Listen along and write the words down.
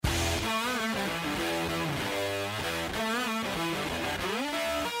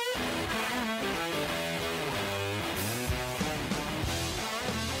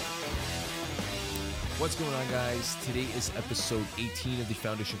What's going on, guys? Today is episode 18 of the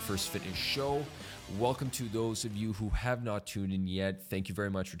Foundation First Fitness Show. Welcome to those of you who have not tuned in yet. Thank you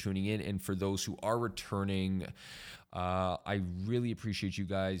very much for tuning in. And for those who are returning, I really appreciate you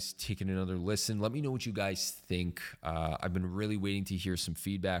guys taking another listen. Let me know what you guys think. I've been really waiting to hear some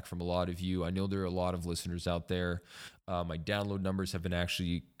feedback from a lot of you. I know there are a lot of listeners out there. My download numbers have been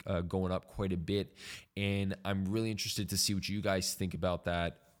actually going up quite a bit, and I'm really interested to see what you guys think about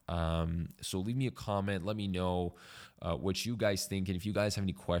that. So leave me a comment. Let me know what you guys think. And if you guys have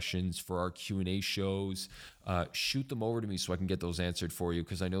any questions for our Q&A shows, shoot them over to me so I can get those answered for you,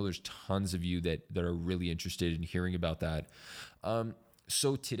 because I know there's tons of you that are really interested in hearing about that.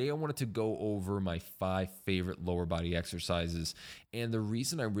 So today I wanted to go over my 5 favorite lower body exercises. And the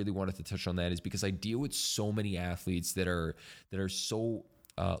reason I really wanted to touch on that is because I deal with so many athletes that are so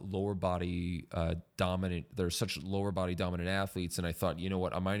lower body dominant. They're such lower body dominant athletes, and I thought, you know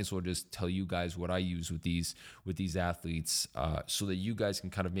what, I might as well just tell you guys what I use with these athletes, so that you guys can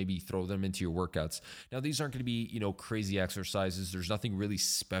kind of maybe throw them into your workouts. Now, these aren't going to be crazy exercises. There's nothing really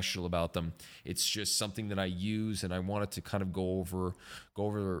special about them. It's just something that I use, and I wanted to kind of go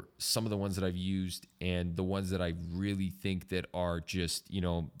over some of the ones that I've used and the ones that I really think that are just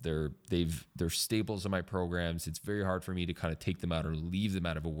they're staples in my programs. It's very hard for me to kind of take them out or leave them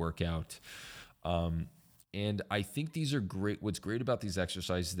out of a workout. And I think these are great. What's great about these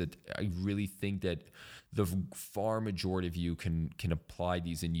exercises is that I really think that the far majority of you can apply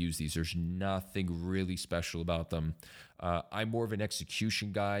these and use these. There's nothing really special about them. I'm more of an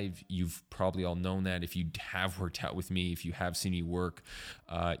execution guy. You've probably all known that. If you have worked out with me, if you have seen me work,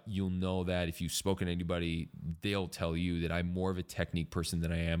 you'll know that. If you've spoken to anybody, they'll tell you that I'm more of a technique person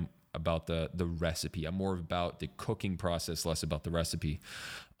than I am about the recipe. I'm more about the cooking process, less about the recipe.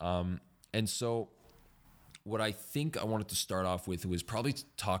 And so what I think I wanted to start off with was probably to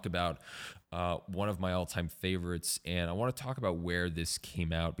talk about one of my all-time favorites, and I want to talk about where this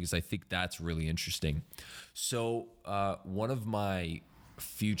came out because I think that's really interesting. So one of my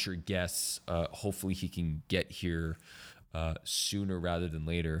future guests, hopefully he can get here sooner rather than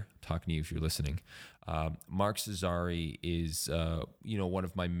later. I'm talking to you if you're listening. Mark Cesari is one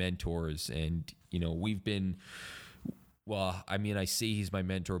of my mentors, and we've been. Well, I mean, I say he's my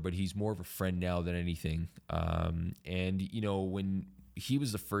mentor, but he's more of a friend now than anything. And when he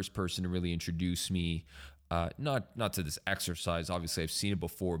was the first person to really introduce me, not to this exercise, obviously I've seen it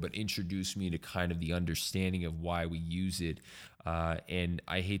before, but introduce me to kind of the understanding of why we use it. And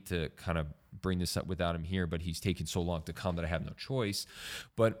I hate to kind of bring this up without him here, but he's taken so long to come that I have no choice.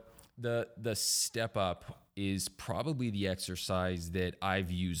 But the step up is probably the exercise that I've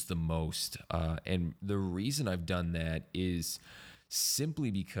used the most. And the reason I've done that is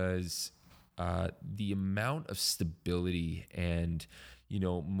simply because the amount of stability and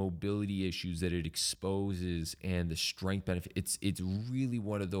mobility issues that it exposes and the strength benefit, it's really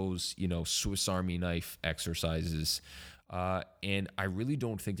one of those Swiss Army knife exercises. And I really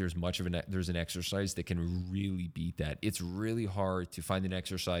don't think there's an exercise that can really beat that. It's really hard to find an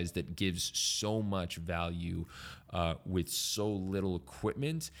exercise that gives so much value with so little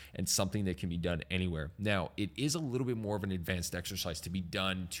equipment and something that can be done anywhere. Now, it is a little bit more of an advanced exercise to be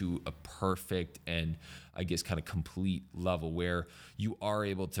done to a perfect and I guess kind of complete level where you are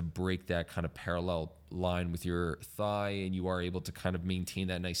able to break that kind of parallel line with your thigh, and you are able to kind of maintain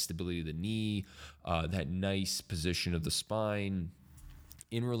that nice stability of the knee, that nice position of the spine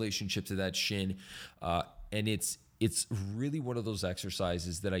in relationship to that shin. And it's really one of those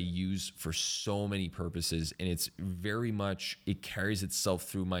exercises that I use for so many purposes, and it's very much, it carries itself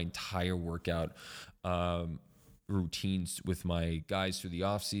through my entire workout routines with my guys through the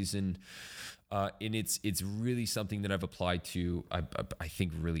off season. And it's really something that I've applied to, I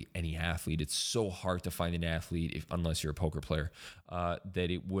think, really any athlete. It's so hard to find an athlete, unless you're a poker player,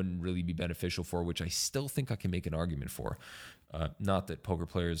 that it wouldn't really be beneficial for, which I still think I can make an argument for. Not that poker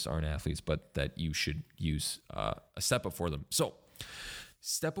players aren't athletes, but that you should use a step up for them. So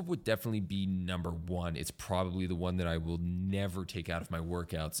step up would definitely be number one. It's probably the one that I will never take out of my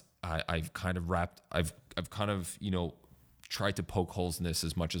workouts. I've kind of tried to poke holes in this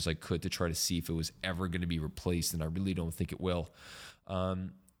as much as I could to try to see if it was ever going to be replaced, and I really don't think it will.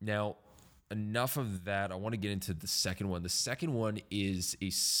 Now, enough of that. I want to get into the second one. The second one is a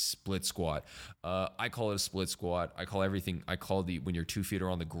split squat. I call it a split squat. I call when your 2 feet are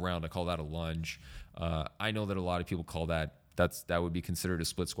on the ground, I call that a lunge. I know that a lot of people call that would be considered a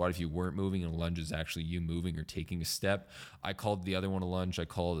split squat if you weren't moving, and a lunge is actually you moving or taking a step. I called the other one a lunge. I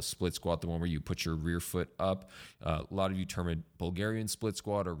call it a split squat, the one where you put your rear foot up. A lot of you term it Bulgarian split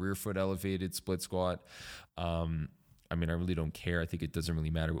squat or rear foot elevated split squat. I mean, I really don't care. I think it doesn't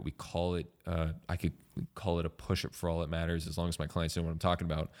really matter what we call it. I could call it a push-up for all it matters, as long as my clients know what I'm talking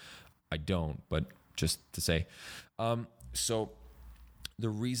about. I don't, but just to say. So the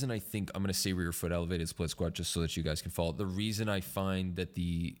reason I think I'm going to say rear foot elevated split squat, just so that you guys can follow. The reason I find that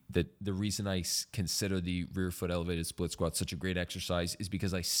the reason I consider the rear foot elevated split squat such a great exercise is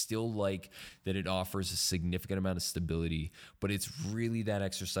because I still like that it offers a significant amount of stability, but it's really that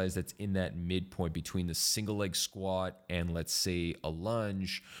exercise that's in that midpoint between the single leg squat and, let's say, a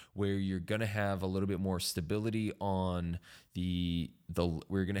lunge, where you're going to have a little bit more stability on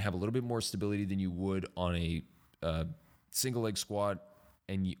we're going to have a little bit more stability than you would on a single leg squat,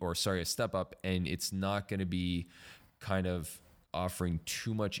 a step up, and it's not going to be kind of offering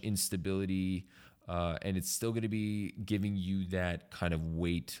too much instability, and it's still going to be giving you that kind of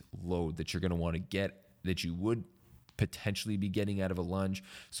weight load that you're going to want to get, that you would potentially be getting out of a lunge.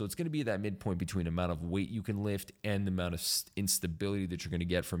 So it's going to be that midpoint between the amount of weight you can lift and the amount of instability that you're going to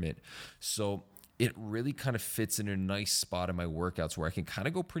get from it. So it really kind of fits in a nice spot in my workouts where I can kind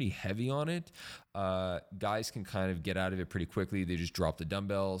of go pretty heavy on it. Guys can kind of get out of it pretty quickly. They just drop the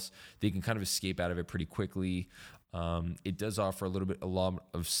dumbbells. They can kind of escape out of it pretty quickly. It does offer a lot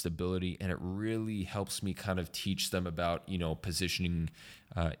of stability, and it really helps me kind of teach them about, positioning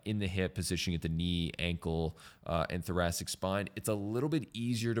in the hip, positioning at the knee, ankle, and thoracic spine. It's a little bit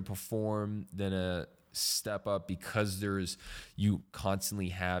easier to perform than a step up because you constantly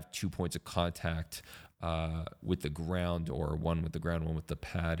have 2 points of contact with the ground, or one with the ground, one with the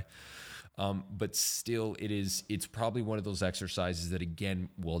pad. But still, it's probably one of those exercises that, again,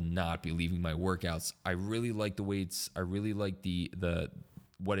 will not be leaving my workouts. I really like the weights. I really like the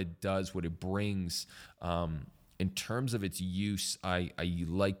what it does, what it brings. In terms of its use, I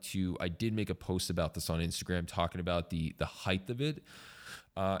did make a post about this on Instagram talking about the height of it.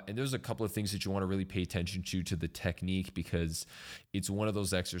 And there's a couple of things that you want to really pay attention to the technique, because it's one of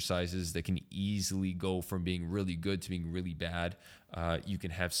those exercises that can easily go from being really good to being really bad. You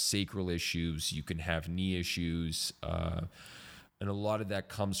can have sacral issues, you can have knee issues, and a lot of that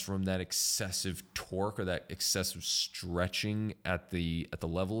comes from that excessive torque or that excessive stretching at the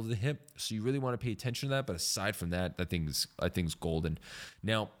level of the hip. So you really want to pay attention to that. But aside from that, I think it's golden.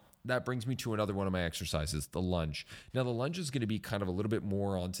 Now, that brings me to another one of my exercises, the lunge. Now, the lunge is going to be kind of a little bit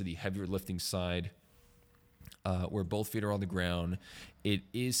more onto the heavier lifting side, where both feet are on the ground. It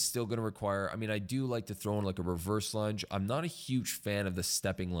is still going to require, I do like to throw in like a reverse lunge. I'm not a huge fan of the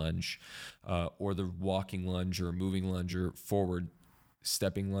stepping lunge or the walking lunge or moving lunge or forward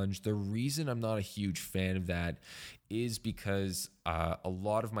stepping lunge. The reason I'm not a huge fan of that is because a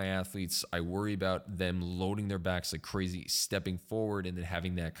lot of my athletes, I worry about them loading their backs like crazy, stepping forward, and then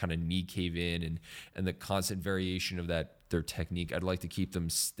having that kind of knee cave in and the constant variation of their technique. I'd like to keep them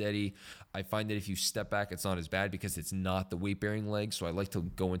steady. I find that if you step back, it's not as bad because it's not the weight-bearing leg, so I like to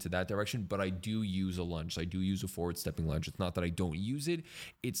go into that direction, but I do use a lunge. I do use a forward stepping lunge. It's not that I don't use it.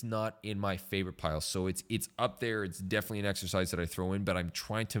 It's not in my favorite pile, so it's up there. It's definitely an exercise that I throw in, but I'm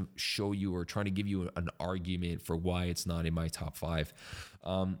trying to show you or trying to give you an argument for why it's not in my top 5.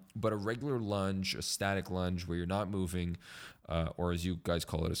 But a regular lunge, a static lunge where you're not moving, or as you guys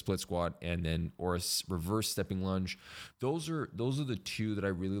call it, a split squat, or a reverse stepping lunge. Those are the two that I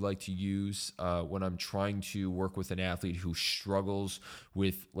really like to use when I'm trying to work with an athlete who struggles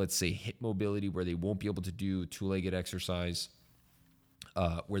with, let's say, hip mobility, where they won't be able to do two-legged exercise.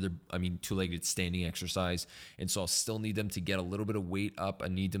 Two-legged standing exercise. And so I'll still need them to get a little bit of weight up. I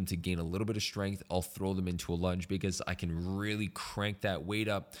need them to gain a little bit of strength. I'll throw them into a lunge because I can really crank that weight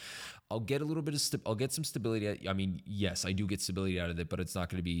up. I'll get a little bit of I'll get some stability. Yes, I do get stability out of it, but it's not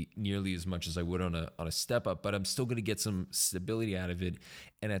going to be nearly as much as I would on a step up, but I'm still going to get some stability out of it.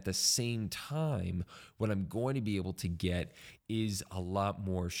 And at the same time, what I'm going to be able to get is a lot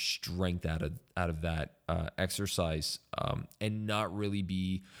more strength out of that exercise, and not really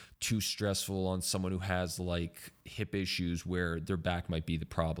be too stressful on someone who has like hip issues where their back might be the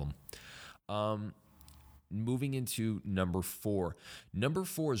problem. Moving into number 4. Number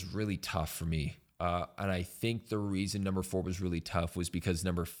 4 is really tough for me. And I think the reason number 4 was really tough was because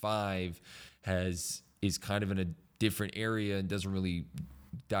number 5 is kind of in a different area and doesn't really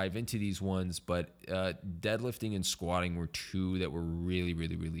dive into these ones. But deadlifting and squatting were two that were really,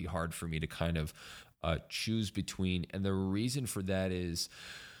 really, really hard for me to kind of choose between. And the reason for that is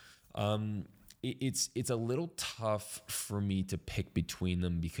it's a little tough for me to pick between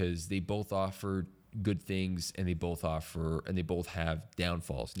them because they both offer good things and they both have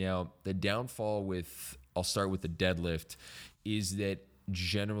downfalls. Now, the downfall I'll start with the deadlift, is that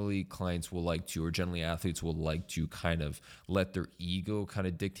generally clients will like to, or generally athletes will like to kind of let their ego kind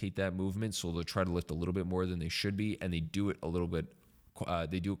of dictate that movement. So they'll try to lift a little bit more than they should be, and they do it a little bit.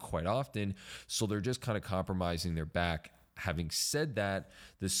 They do it quite often. So they're just kind of compromising their back. Having said that,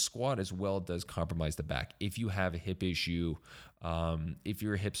 the squat as well does compromise the back. If you have a hip issue, if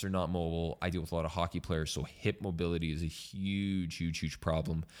your hips are not mobile, I deal with a lot of hockey players, so hip mobility is a huge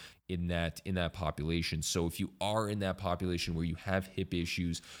problem in that population. So if you are in that population where you have hip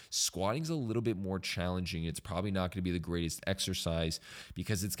issues, squatting is a little bit more challenging. It's probably not going to be the greatest exercise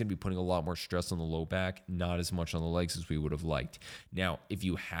because it's going to be putting a lot more stress on the low back, not as much on the legs as we would have liked. Now, if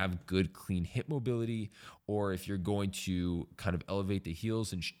you have good, clean hip mobility, or if you're going to kind of elevate the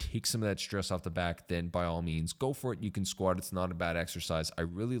heels and take some of that stress off the back, then by all means, go for it. You can squat. It's not a bad exercise. I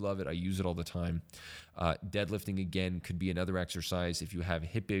really love it. I use it all the time. Deadlifting, again, could be another exercise if you have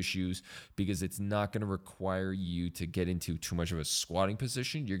hip issues, because it's not going to require you to get into too much of a squatting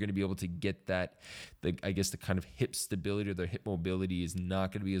position. You're going to be able to get that, the kind of hip stability or the hip mobility is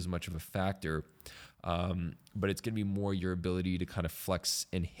not going to be as much of a factor. But it's going to be more your ability to kind of flex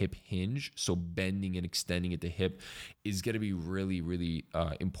and hip hinge. So bending and extending at the hip is going to be really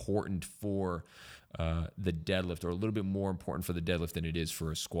important for the deadlift, or a little bit more important for the deadlift than it is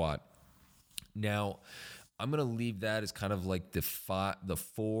for a squat. Now, I'm going to leave that as kind of like the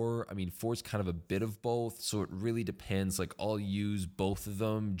four. I mean, four is kind of a bit of both. So it really depends. Like, I'll use both of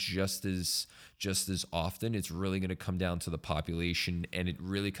them just as often. It's really going to come down to the population, and it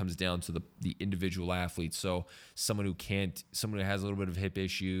really comes down to the individual athlete. So someone who has a little bit of hip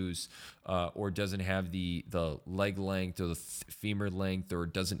issues, or doesn't have the leg length or the femur length, or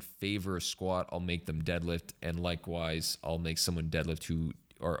doesn't favor a squat, I'll make them deadlift. And likewise, I'll make someone deadlift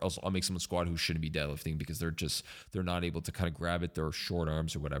or else I'll make someone squat who shouldn't be deadlifting because they're not able to kind of grab it. They're short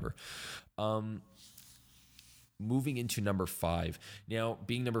arms or whatever. Moving into number 5. Now,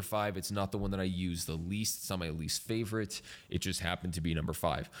 being number 5, it's not the one that I use the least. It's not my least favorite. It just happened to be number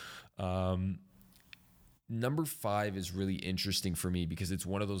 5. Number 5 is really interesting for me because it's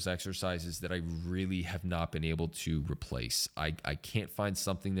one of those exercises that I really have not been able to replace. I can't find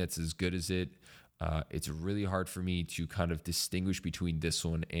something that's as good as it. It's really hard for me to kind of distinguish between this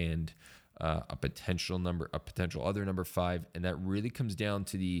one and a potential other number 5, and that really comes down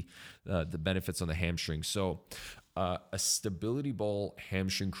to the benefits on the hamstring. So a stability ball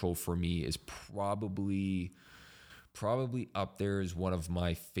hamstring curl for me is probably up there as one of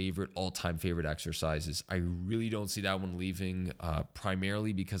my all-time favorite exercises. I really don't see that one leaving,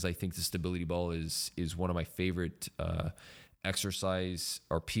 primarily because I think the stability ball is one of my favorite exercise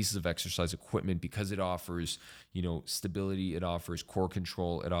or pieces of exercise equipment, because it offers, stability, it offers core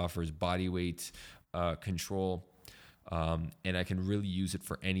control, it offers body weight control, and I can really use it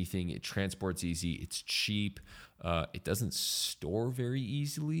for anything. It transports easy, it's cheap, it doesn't store very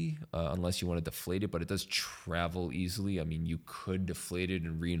easily unless you want to deflate it, but it does travel easily. I mean, you could deflate it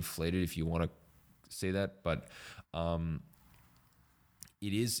and reinflate it if you want to say that, but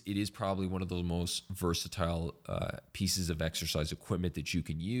it is probably one of the most versatile pieces of exercise equipment that you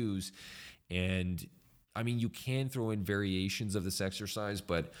can use. And I mean, you can throw in variations of this exercise,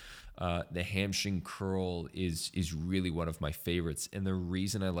 but the hamstring curl is really one of my favorites. And the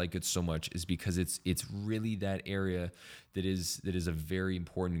reason I like it so much is because it's really that area that is a very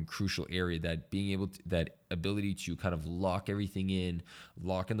important and crucial area, that ability to kind of lock everything in,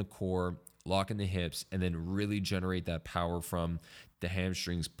 lock in the core, lock in the hips, and then really generate that power from the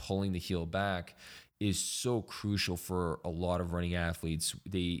hamstrings pulling the heel back is so crucial for a lot of running athletes.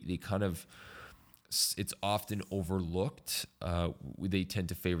 It's often overlooked. They tend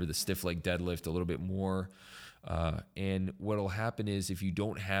to favor the stiff leg deadlift a little bit more. And what'll happen is, if you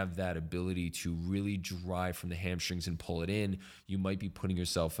don't have that ability to really drive from the hamstrings and pull it in, you might be putting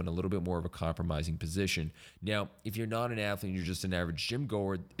yourself in a little bit more of a compromising position. Now, if you're not an athlete and you're just an average gym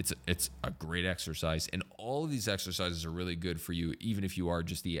goer, it's a great exercise. And all of these exercises are really good for you, even if you are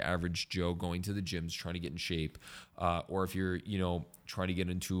just the average Joe going to the gyms trying to get in shape, or if you're, trying to get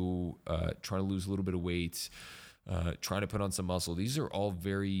into, trying to lose a little bit of weight, trying to put on some muscle. These are all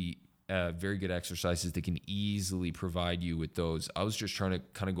very good exercises that can easily provide you with those. I was just trying to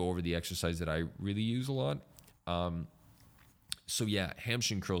kind of go over the exercise that I really use a lot. So yeah,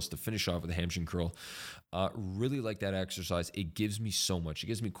 hamstring curls, to finish off with the hamstring curl. Really like that exercise. It gives me so much. It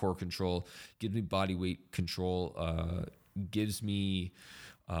gives me core control, gives me body weight control, gives me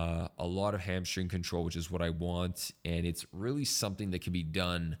a lot of hamstring control, which is what I want. And it's really something that can be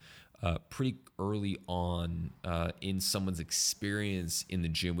done pretty early on in someone's experience in the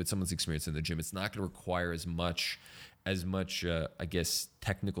gym. With someone's experience in the gym, it's not going to require as much, I guess,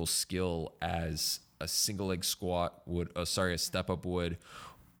 technical skill as a single leg squat would, a step up would,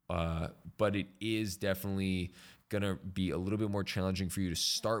 but it is definitely gonna be a little bit more challenging for you to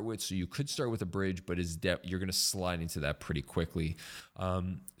start with. So you could start with a bridge, but you're gonna slide into that pretty quickly.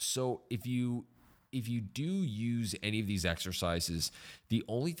 So if you do use any of these exercises, the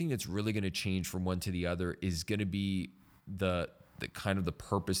only thing that's really going to change from one to the other is going to be the kind of the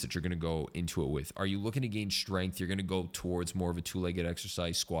purpose that you're going to go into it with. Are you looking to gain strength? You're going to go towards more of a two-legged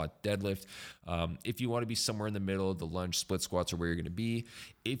exercise, squat, deadlift. If you want to be somewhere in the middle, the lunge, split squats are where you're going to be.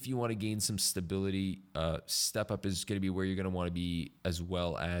 If you want to gain some stability, step up is going to be where you're going to want to be, as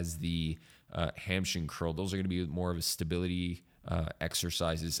well as the hamstring curl. Those are going to be more of a stability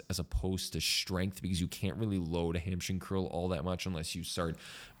exercises as opposed to strength, because you can't really load a hamstring curl all that much unless you start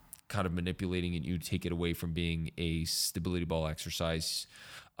kind of manipulating and you take it away from being a stability ball exercise.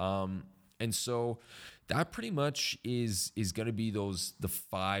 And so that pretty much is going to be the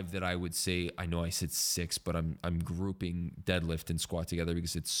 5 that I would say. I know I said 6, but I'm grouping deadlift and squat together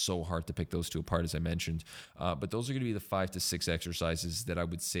because it's so hard to pick those two apart, as I mentioned. But those are going to be the 5 to 6 exercises that I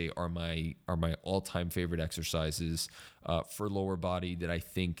would say are my all-time favorite exercises for lower body, that I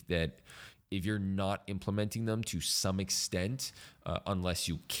think that if you're not implementing them to some extent, unless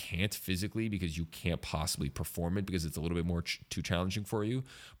you can't physically because you can't possibly perform it because it's a little bit more too challenging for you,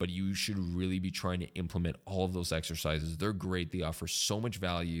 but you should really be trying to implement all of those exercises. They're great. They offer so much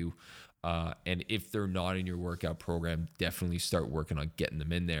value. And if they're not in your workout program, definitely start working on getting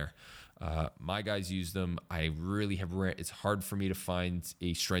them in there. My guys use them. I really have it's hard for me to find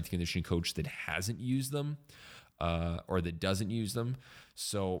a strength and conditioning coach that hasn't used them or that doesn't use them.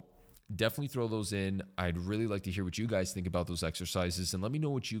 So definitely throw those in. I'd really like to hear what you guys think about those exercises, and let me know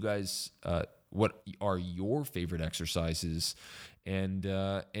what you guys, what are your favorite exercises, and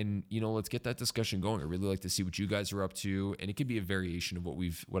let's get that discussion going. I really like to see what you guys are up to, and it could be a variation of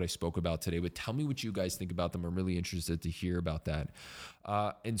what I spoke about today, but tell me what you guys think about them. I'm really interested to hear about that.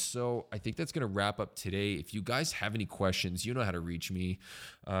 And so I think that's going to wrap up today. If you guys have any questions, you know how to reach me.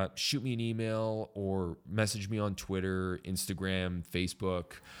 Shoot me an email or message me on Twitter, Instagram,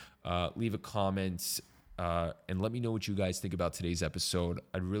 Facebook. Leave a comment and let me know what you guys think about today's episode.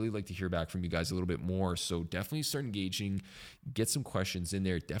 I'd really like to hear back from you guys a little bit more. So definitely start engaging, get some questions in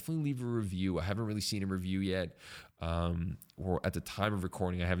there. Definitely leave a review. I haven't really seen a review yet. Or at the time of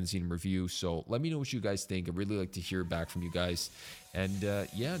recording, I haven't seen a review. So let me know what you guys think. I'd really like to hear back from you guys. And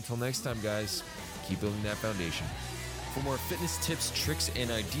until next time, guys, keep building that foundation. For more fitness tips, tricks,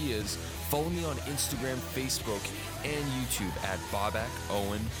 and ideas, follow me on Instagram, Facebook, and YouTube at Babak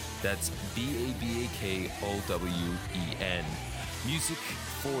Owen. That's BABAKOWEN. Music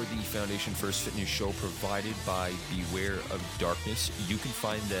for the Foundation First Fitness Show provided by Beware of Darkness. You can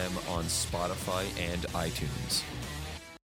find them on Spotify and iTunes.